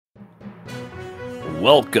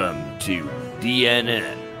Welcome to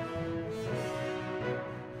DNN.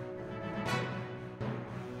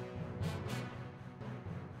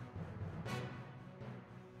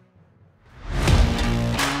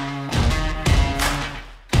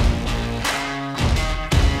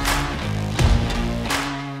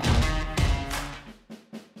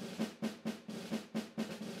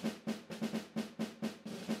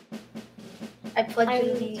 I pledge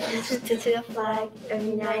allegiance to the flag of the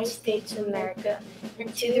United States of America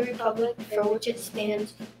and to the republic for which it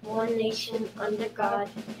stands, one nation, under God,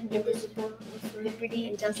 indivisible, with liberty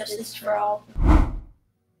and justice for all.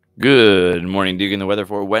 Good morning, Dugan. The weather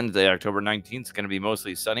for Wednesday, October 19th is going to be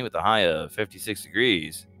mostly sunny with a high of 56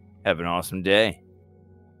 degrees. Have an awesome day.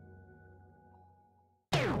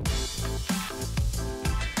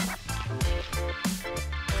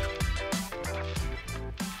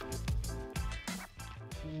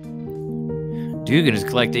 Dugan is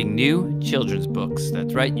collecting new children's books.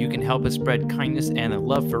 That's right, you can help us spread kindness and a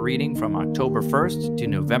love for reading from October 1st to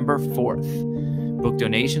November 4th. Book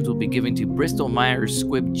donations will be given to Bristol Myers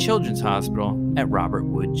Squibb Children's Hospital at Robert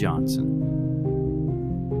Wood Johnson.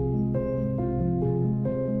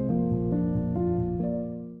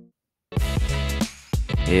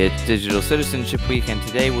 It's Digital Citizenship Week, and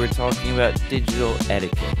today we're talking about digital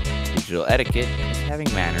etiquette. Digital etiquette is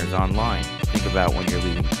having manners online. Think about when you're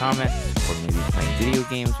leaving comments or maybe playing video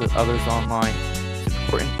games with others online. It's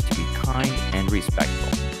important to be kind and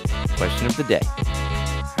respectful. Question of the day: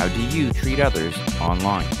 how do you treat others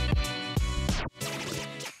online?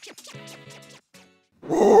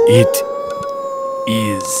 It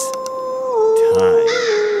is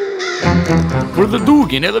time for the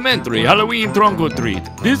Dugan Elementary Halloween Trunk or Treat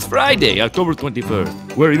this Friday, October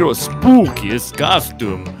 21st. Wear your spookiest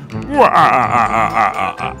costume.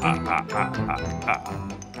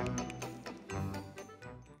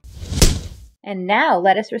 And now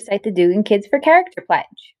let us recite the Dugan Kids for Character Pledge.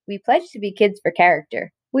 We pledge to be kids for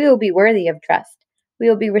character. We will be worthy of trust. We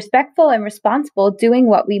will be respectful and responsible, doing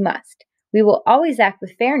what we must. We will always act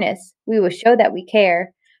with fairness. We will show that we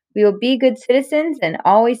care. We will be good citizens and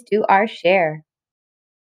always do our share.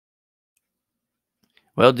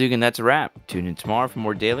 Well, Dugan, that's a wrap. Tune in tomorrow for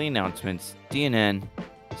more daily announcements. DNN,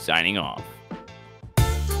 signing off.